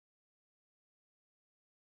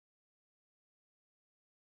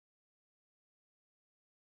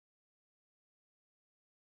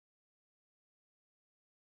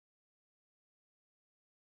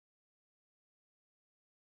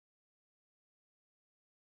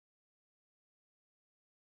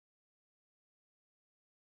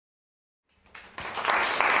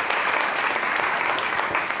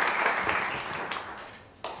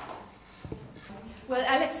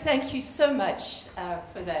WITS, thank you so much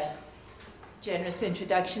for that generous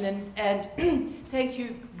introduction, and thank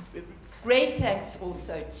you, great thanks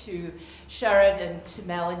also to Sharon and to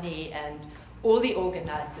Melanie and all the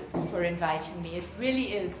organizers for inviting me. It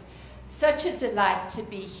really is such a delight to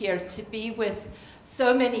be here, to be with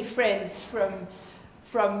so many friends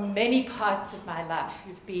from many parts of my life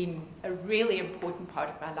who've been a really important part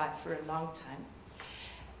of my life for a long time.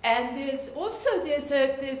 And there's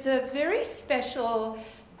a very special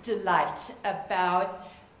delight about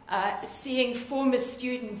seeing former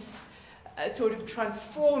students sort of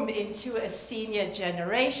transform into a senior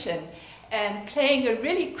generation and playing a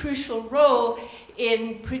really crucial role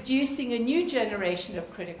in producing a new generation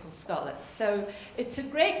of critical scholars. So it's a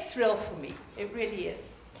great thrill for me. It really is.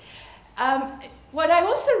 What I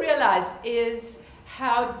also realize is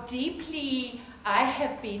how deeply I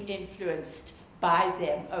have been influenced by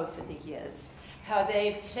them over the years, how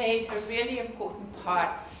they've played a really important part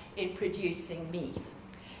in producing me.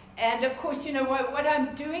 And of course, you know, what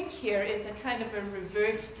I'm doing here is a kind of a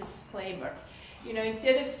reverse disclaimer. You know,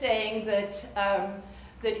 instead of saying that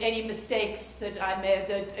that any mistakes that I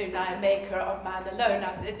make are mine alone,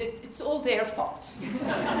 it's all their fault.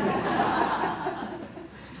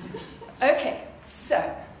 Okay, so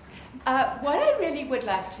what I really would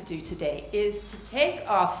like to do today is to take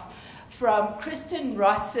off from Kristen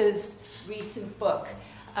Ross's recent book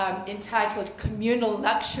entitled Communal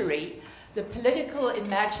Luxury, The Political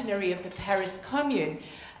Imaginary of the Paris Commune,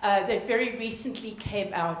 that very recently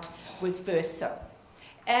came out with Verso.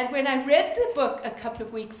 And when I read the book a couple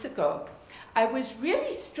of weeks ago, I was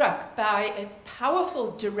really struck by its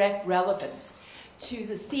powerful direct relevance to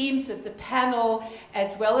the themes of the panel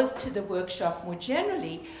as well as to the workshop more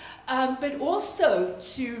generally, but also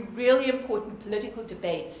to really important political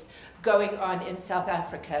debates going on in South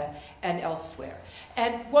Africa and elsewhere.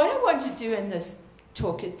 And what I want to do in this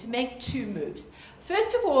talk is to make two moves.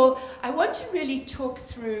 First of all, I want to really talk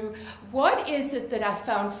through what is it that I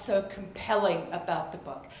found so compelling about the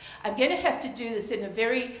book. I'm going to have to do this in a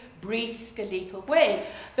very brief, skeletal way,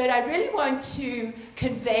 but I really want to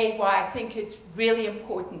convey why I think it's really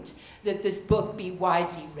important that this book be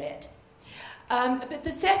widely read. But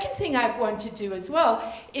the second thing I want to do as well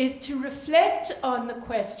is to reflect on the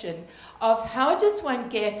question of how does one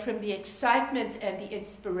get from the excitement and the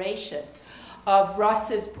inspiration of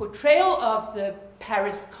Ross's portrayal of the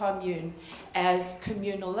Paris Commune as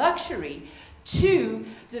communal luxury to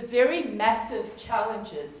the very massive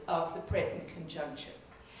challenges of the present conjuncture.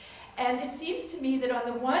 And it seems to me that on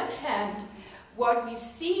the one hand, what we've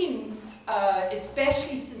seen,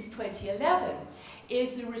 especially since 2011,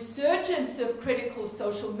 is the resurgence of critical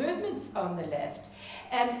social movements on the left.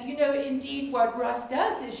 And, you know, indeed what Ross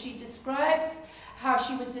does is she describes how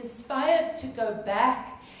she was inspired to go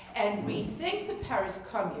back and rethink the Paris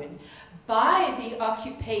Commune by the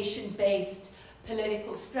occupation-based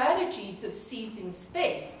political strategies of seizing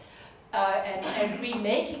space and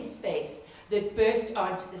remaking space that burst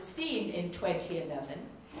onto the scene in 2011.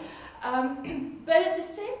 But at the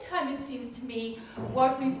same time, it seems to me,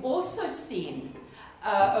 what we've also seen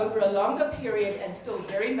over a longer period and still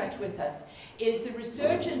very much with us is the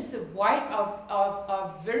resurgence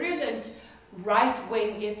of virulent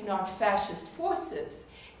right-wing, if not fascist forces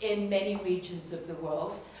in many regions of the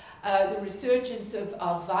world, the resurgence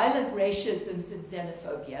of violent racisms and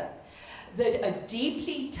xenophobia that are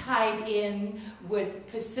deeply tied in with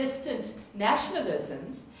persistent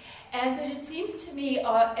nationalisms, and that it seems to me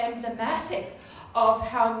are emblematic of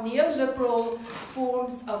how neoliberal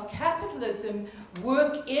forms of capitalism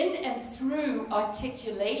work in and through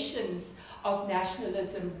articulations of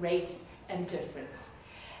nationalism, race, and difference.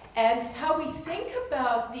 And how we think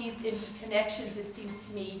about these interconnections, it seems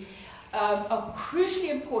to me, are crucially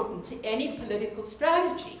important to any political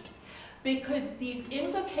strategy, because these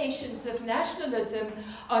invocations of nationalism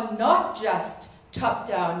are not just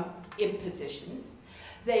top-down impositions.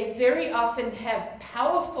 They very often have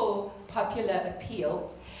powerful popular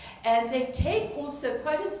appeal, and they take also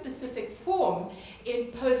quite a specific form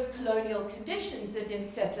in post-colonial conditions and in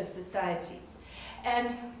settler societies.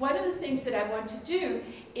 And one of the things that I want to do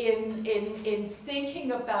in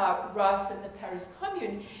thinking about Ross and the Paris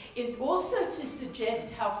Commune is also to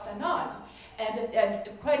suggest how Fanon, and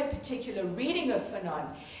quite a particular reading of Fanon,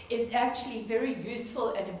 is actually very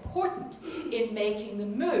useful and important in making the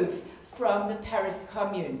move from the Paris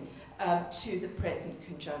Commune to the present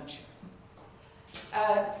conjuncture.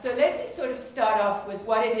 So let me sort of start off with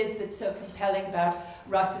what it is that's so compelling about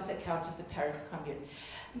Ross's account of the Paris Commune.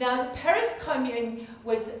 Now, the Paris Commune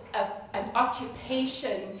was an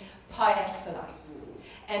occupation par excellence.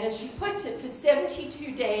 And as she puts it, for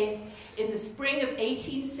 72 days in the spring of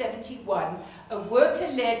 1871, a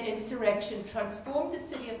worker-led insurrection transformed the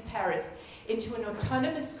city of Paris into an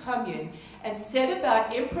autonomous commune and set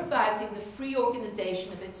about improvising the free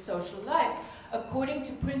organization of its social life according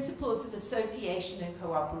to principles of association and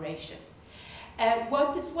cooperation. And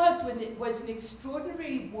what this was an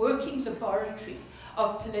extraordinary working laboratory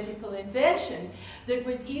of political invention that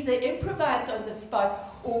was either improvised on the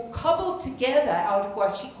spot or cobbled together out of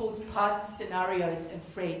what she calls past scenarios and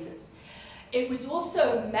phrases. It was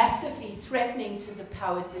also massively threatening to the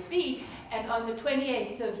powers that be, and on the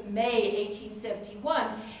 28th of May 1871,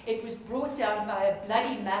 it was brought down by a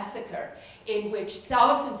bloody massacre in which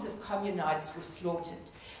thousands of communards were slaughtered.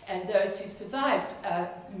 And those who survived,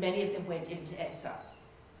 many of them went into exile.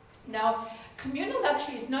 Now, communal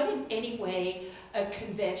luxury is not in any way a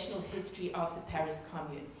conventional history of the Paris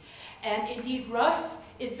Commune. And indeed, Ross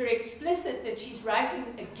is very explicit that she's writing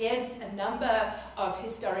against a number of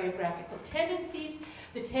historiographical tendencies,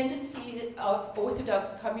 the tendency of orthodox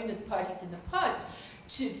communist parties in the past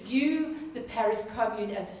to view the Paris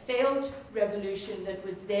Commune as a failed revolution that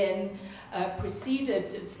was then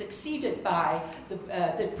succeeded by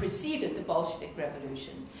that preceded the Bolshevik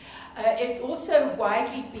Revolution. It's also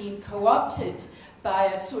widely been co-opted by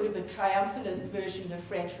a sort of a triumphalist version of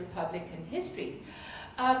French Republican history.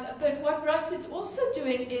 But what Ross is also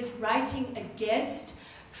doing is writing against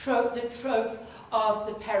the trope of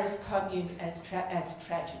the Paris Commune as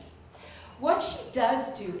tragedy. What she does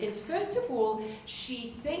do is, first of all,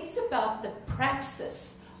 she thinks about the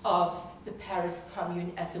praxis of the Paris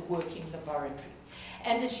Commune as a working laboratory.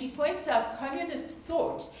 And as she points out, communist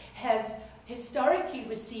thought has historically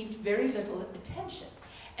received very little attention.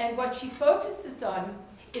 And what she focuses on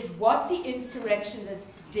is what the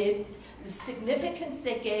insurrectionists did, the significance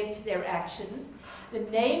they gave to their actions, the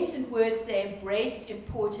names and words they embraced,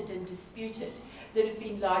 imported, and disputed that have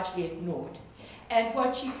been largely ignored. And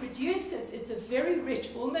what she produces is a very rich,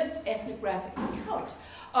 almost ethnographic account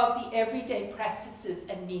of the everyday practices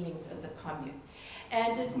and meanings of the commune.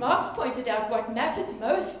 And as Marx pointed out, what mattered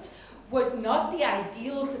most was not the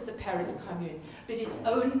ideals of the Paris Commune, but its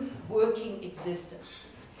own working existence.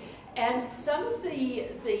 And some of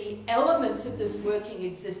the elements of this working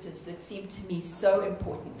existence that seem to me so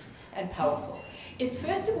important and powerful is,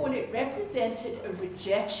 first of all, it represented a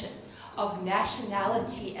rejection of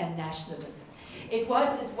nationality and nationalism. It was,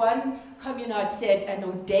 as one communard said, an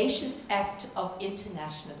audacious act of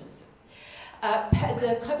internationalism.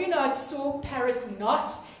 The communards saw Paris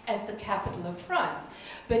not as the capital of France,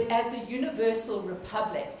 but as a universal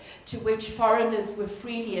republic to which foreigners were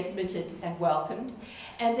freely admitted and welcomed,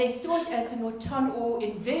 and they saw it as or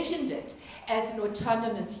envisioned it as an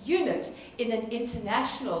autonomous unit in an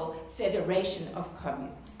international federation of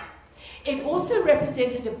communes. It also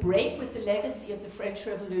represented a break with the legacy of the French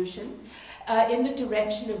Revolution in the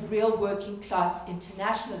direction of real working class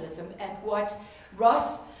internationalism, and what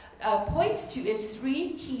Ross points to is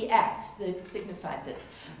three key acts that signified this.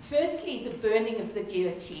 Firstly, the burning of the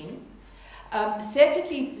guillotine.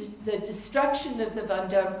 Secondly, the destruction of the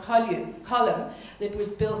Vendôme column that was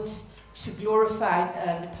built to glorify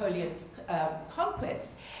Napoleon's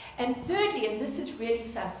conquests. And thirdly, and this is really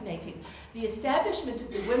fascinating, the establishment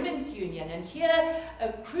of the Women's Union. And here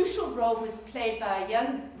a crucial role was played by a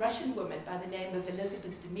young Russian woman by the name of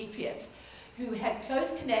Elizabeth Dmitriev, who had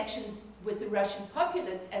close connections with the Russian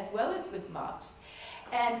populists as well as with Marx.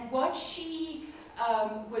 And what she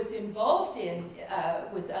was involved in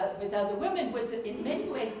with other women was in many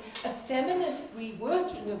ways a feminist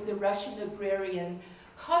reworking of the Russian agrarian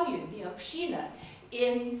commune, the община,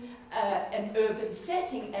 in an urban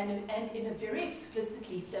setting and in a very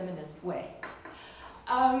explicitly feminist way.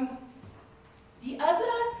 The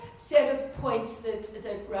other set of points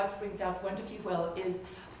that Ross brings out wonderfully well is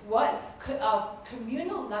of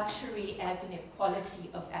communal luxury as an equality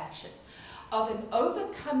of action, of an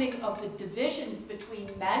overcoming of the divisions between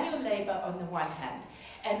manual labor on the one hand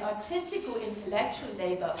and artistic or intellectual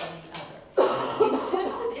labor on the other. In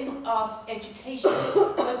terms of education,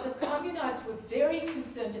 what the communards were very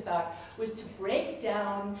concerned about was to break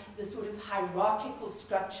down the sort of hierarchical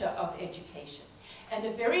structure of education. And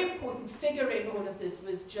a very important figure in all of this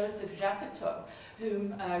was Joseph Jacotot,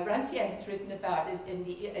 whom Rancière has written about as in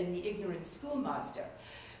the Ignorant Schoolmaster,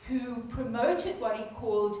 who promoted what he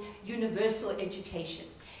called universal education,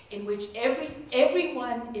 in which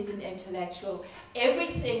everyone is an intellectual,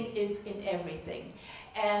 everything is in everything,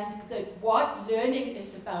 and that what learning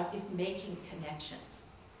is about is making connections.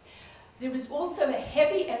 There was also a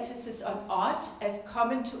heavy emphasis on art as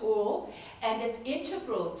common to all and as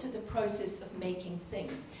integral to the process of making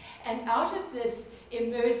things. And out of this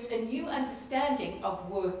emerged a new understanding of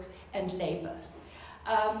work and labor.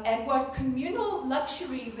 And what communal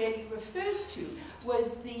luxury really refers to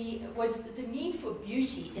was the need for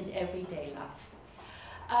beauty in everyday life.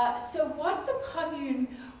 So what the commune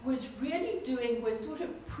was really doing was sort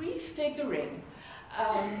of prefiguring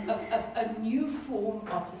a new form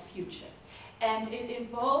of the future. And it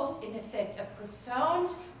involved, in effect, a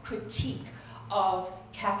profound critique of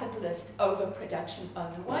capitalist overproduction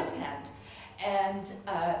on the one hand, and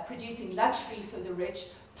producing luxury for the rich,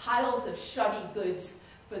 piles of shoddy goods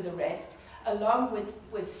for the rest, along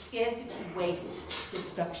with scarcity, waste,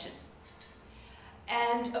 destruction.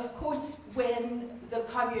 And of course, when the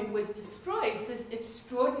commune was destroyed, this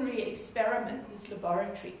extraordinary experiment, this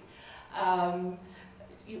laboratory,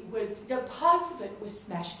 parts of it was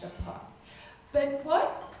smashed apart. But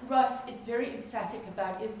what Ross is very emphatic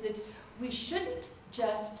about is that we shouldn't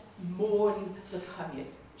just mourn the commune.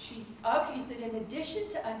 She argues that in addition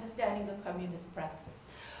to understanding the communist praxis,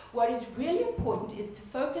 what is really important is to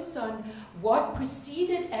focus on what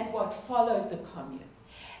preceded and what followed the commune.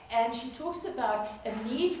 And she talks about a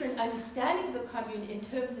need for an understanding of the commune in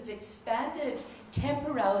terms of expanded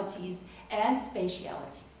temporalities and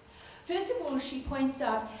spatialities. First of all, she points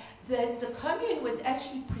out that the commune was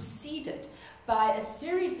actually preceded by a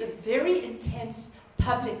series of very intense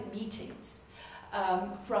public meetings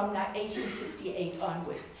from 1868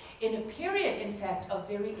 onwards, in a period, in fact, of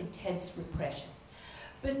very intense repression.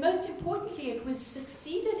 But most importantly, it was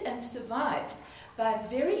succeeded and survived by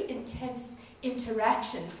very intense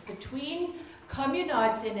interactions between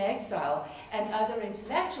communards in exile and other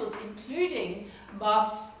intellectuals, including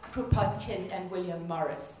Marx, Kropotkin, and William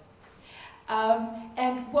Morris.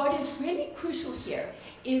 And what is really crucial here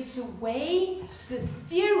is the way the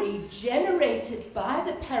theory generated by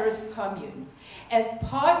the Paris Commune as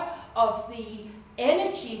part of the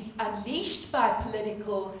energies unleashed by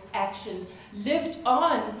political action lived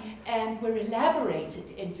on and were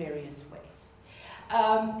elaborated in various ways.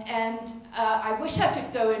 I wish I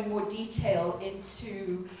could go in more detail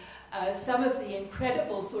into some of the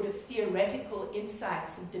incredible sort of theoretical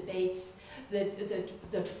insights and debates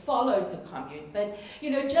that followed the commune. But,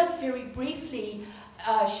 just very briefly,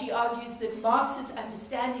 she argues that Marx's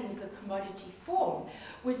understanding of the commodity form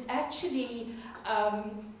was actually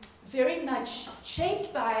very much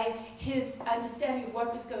shaped by his understanding of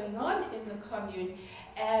what was going on in the commune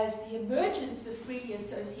as the emergence of freely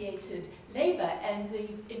associated labor and,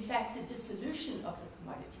 in fact, the dissolution of the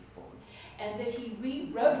commodity form. And that he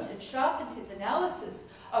rewrote and sharpened his analysis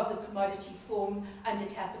of the commodity form under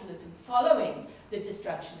capitalism following the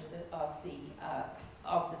destruction of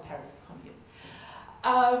the Paris Commune.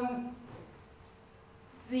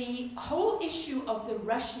 The whole issue of the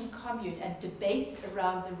Russian commune and debates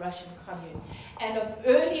around the Russian commune and of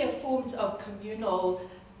earlier forms of communal,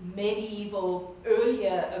 medieval,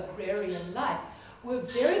 earlier agrarian life were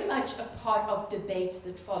very much a part of debates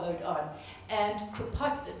that followed on. And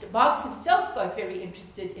Marx himself got very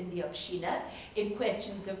interested in the Obshchina, in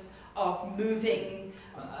questions of moving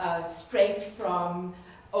straight from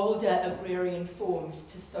older agrarian forms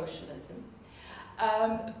to socialism.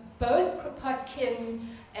 Both Kropotkin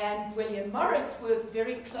and William Morris worked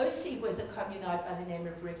very closely with a communard by the name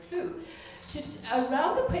of Reclus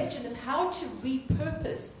around the question of how to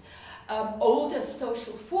repurpose older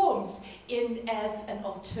social forms as an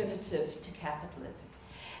alternative to capitalism.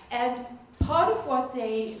 And part of what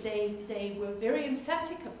they were very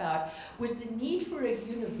emphatic about was the need for a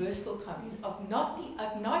universal commune of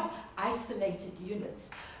not isolated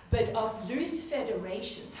units, but of loose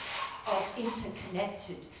federations of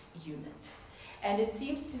interconnected units. And it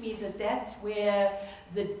seems to me that that's where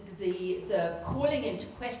the calling into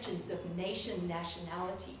questions of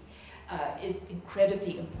nationality is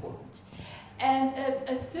incredibly important. And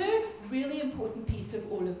a third really important piece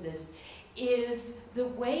of all of this is the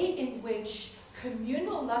way in which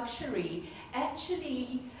communal luxury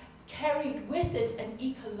actually carried with it an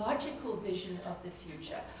ecological vision of the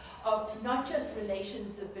future, of not just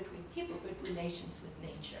relations between people, but relations with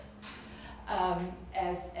nature,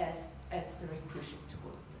 as very crucial to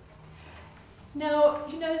all of this. Now,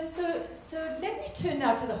 so let me turn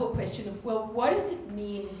now to the whole question of, well, what does it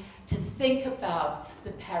mean to think about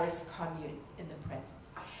the Paris Commune in the present?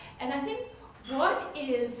 And I think what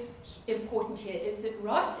is important here is that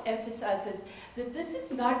Ross emphasizes that this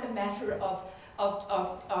is not a matter of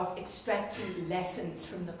extracting lessons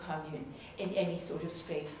from the commune in any sort of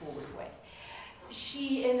straightforward way.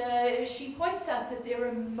 She points out that there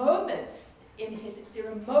are moments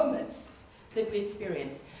that we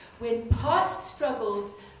experience, when past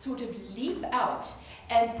struggles sort of leap out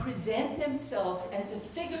and present themselves as a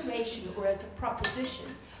figuration or as a proposition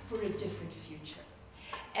for a different future.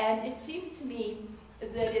 And it seems to me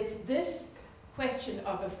that it's this question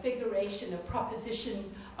of a figuration, a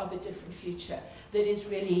proposition of a different future that is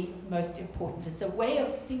really most important. It's a way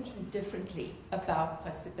of thinking differently about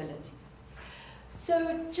possibilities.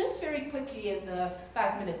 So just very quickly in the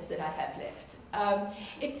 5 minutes that I have left,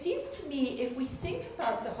 it seems to me if we think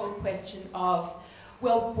about the whole question of,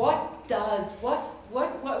 well, what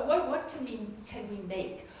can we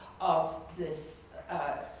make of this,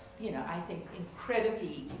 I think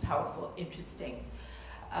incredibly powerful, interesting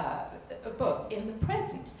book in the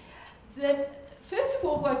present, that first of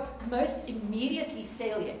all, what's most immediately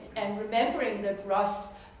salient, and remembering that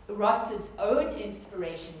Ross's own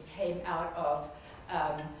inspiration came out of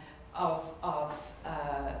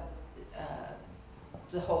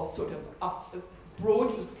the whole sort of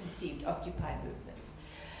broadly conceived Occupy movements,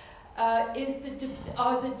 are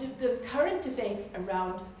the current debates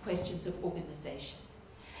around questions of organization.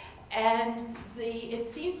 And it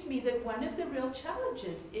seems to me that one of the real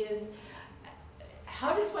challenges is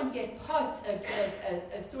how does one get past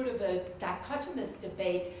a sort of a dichotomous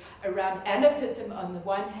debate around anarchism on the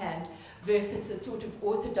one hand versus a sort of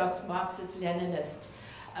orthodox Marxist-Leninist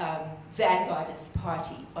vanguardist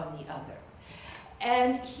party on the other.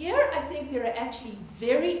 And here I think there are actually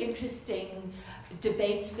very interesting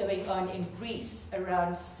debates going on in Greece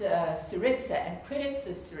around Syriza and critics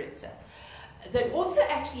of Syriza that also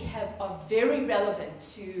actually are very relevant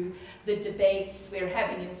to the debates we're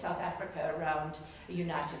having in South Africa around a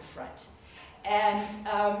united front. And,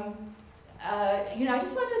 I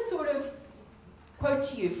just want to sort of quote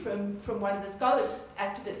to you from one of the scholars,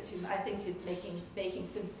 activists, whom I think is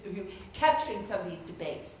capturing some of these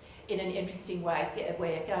debates in an interesting way, a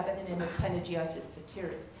guy by the name of Panagiotis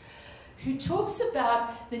Sotiris, who talks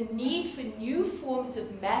about the need for new forms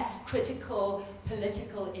of mass critical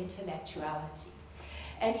political intellectuality.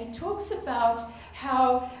 And he talks about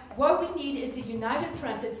how what we need is a united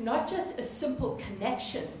front that's not just a simple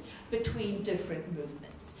connection between different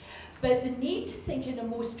movements, but the need to think in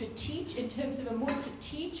terms of a more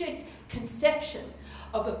strategic conception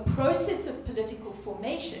of a process of political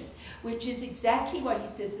formation, which is exactly what he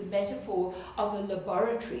says the metaphor of a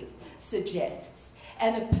laboratory suggests.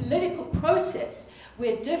 And a political process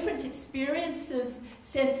where different experiences,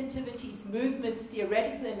 sensitivities, movements,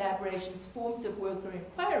 theoretical elaborations, forms of work or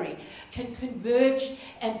inquiry can converge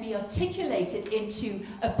and be articulated into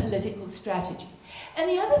a political strategy. And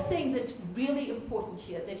the other thing that's really important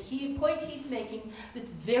here, point he's making that's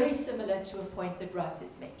very similar to a point that Ross is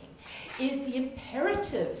making, is the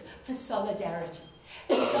imperative for solidarity.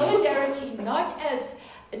 And solidarity not as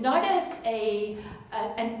an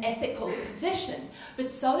ethical position, but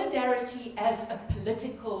solidarity as a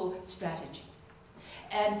political strategy.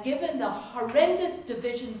 And given the horrendous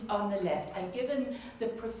divisions on the left, and given the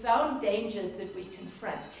profound dangers that we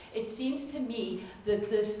confront, it seems to me that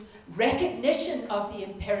this recognition of the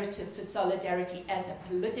imperative for solidarity as a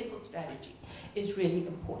political strategy is really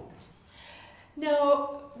important.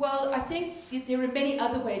 Now, well, I think there are many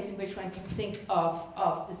other ways in which one can think of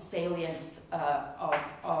the salience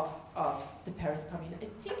of the Paris Commune.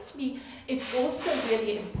 It seems to me it's also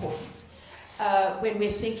really important when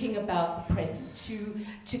we're thinking about the present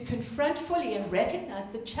to confront fully and recognize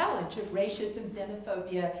the challenge of racism,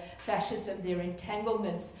 xenophobia, fascism, their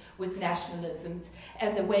entanglements with nationalisms,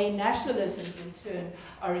 and the way nationalisms in turn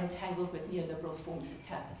are entangled with neoliberal forms of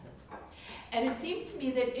capitalism. And it seems to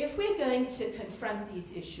me that if we're going to confront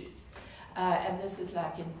these issues, and this is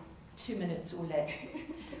like in 2 minutes or less,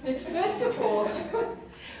 that first of all,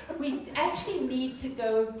 we actually need to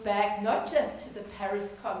go back not just to the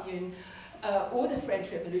Paris Commune or the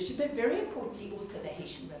French Revolution, but very importantly also the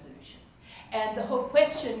Haitian Revolution. And the whole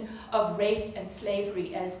question of race and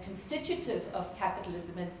slavery as constitutive of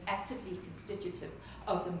capitalism and actively constitutive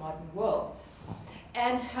of the modern world.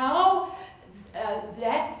 And how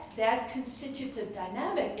that constitutive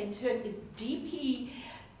dynamic in turn is deeply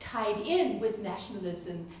tied in with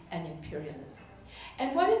nationalism and imperialism.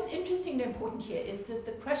 And what is interesting and important here is that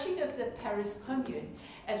the crushing of the Paris Commune,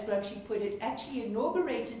 as Gramsci put it, actually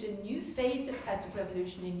inaugurated a new phase of passive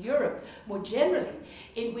revolution in Europe more generally,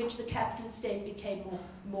 in which the capitalist state became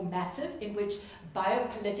more massive, in which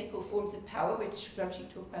biopolitical forms of power, which Gramsci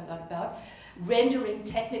talked a lot about, rendering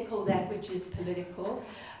technical that which is political,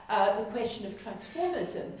 the question of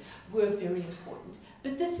transformism were very important.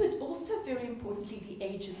 But this was also very importantly the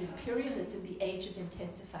age of imperialism, the age of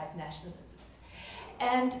intensified nationalisms.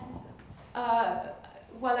 And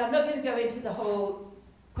while I'm not going to go into the whole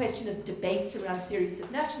question of debates around theories of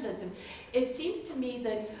nationalism, it seems to me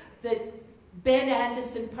that Ben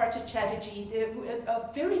Anderson, Partha Chatterjee, they are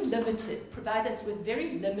very limited, provide us with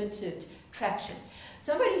very limited traction.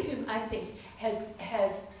 Somebody whom I think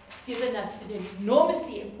has given us an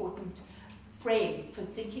enormously important frame for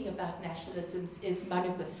thinking about nationalisms is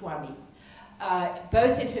Manu Goswami,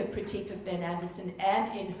 both in her critique of Ben Anderson and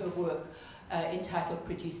in her work entitled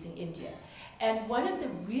Producing India. And one of the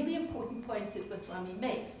really important points that Goswami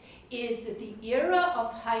makes is that the era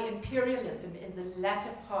of high imperialism in the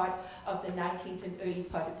latter part of the 19th and early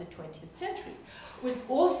part of the 20th century was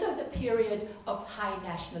also the period of high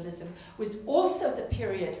nationalism, was also the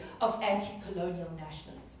period of anti-colonial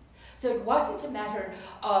nationalism. So it wasn't a matter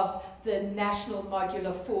of the national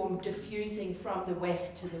modular form diffusing from the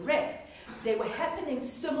West to the rest. They were happening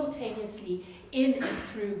simultaneously in and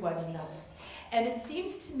through one another. And it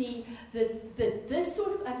seems to me that this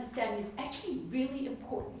sort of understanding is actually really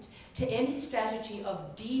important to any strategy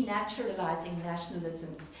of denaturalizing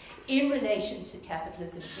nationalisms in relation to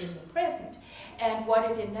capitalism in the present. And what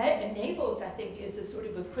it enables, I think, is a sort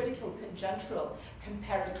of a critical conjunctural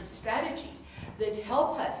comparative strategy that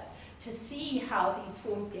help us to see how these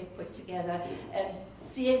forms get put together, and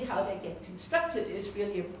seeing how they get constructed is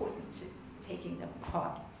really important to taking them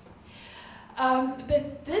apart.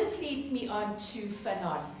 But this leads me on to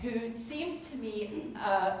Fanon, who seems to me,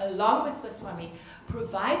 along with Goswami,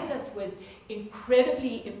 provides us with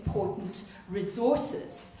incredibly important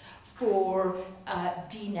resources for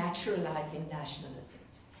denaturalizing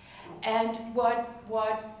nationalisms. And what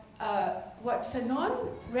Fanon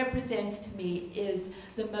represents to me is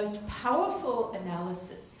the most powerful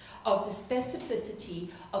analysis of the specificity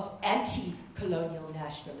of anti-colonial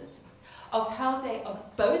nationalisms, of how they are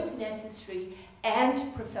both necessary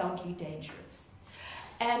and profoundly dangerous.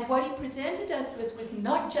 And what he presented us with was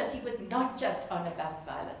not just, he was not just on about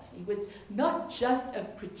violence. He was not just a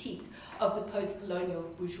critique of the post-colonial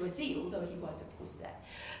bourgeoisie, although he was, of course, that.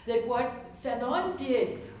 That what Fanon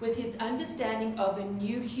did with his understanding of a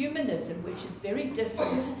new humanism, which is very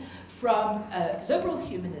different from liberal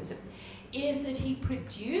humanism, is that he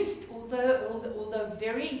produced, although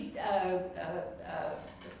very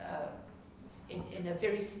in a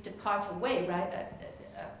very staccato way, right?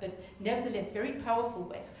 But nevertheless, very powerful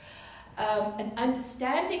way. An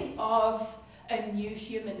understanding of a new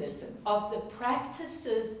humanism, of the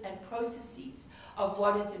practices and processes of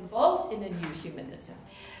what is involved in a new humanism,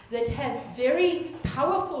 that has very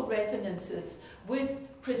powerful resonances with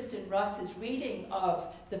Kristen Ross's reading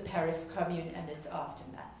of the Paris Commune and its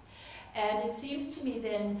aftermath. And it seems to me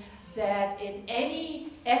then that in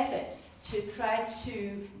any effort to try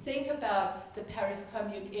to think about the Paris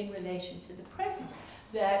Commune in relation to the present,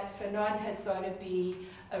 that Fanon has got to be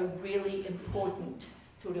a really important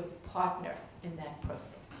sort of partner in that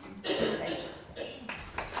process.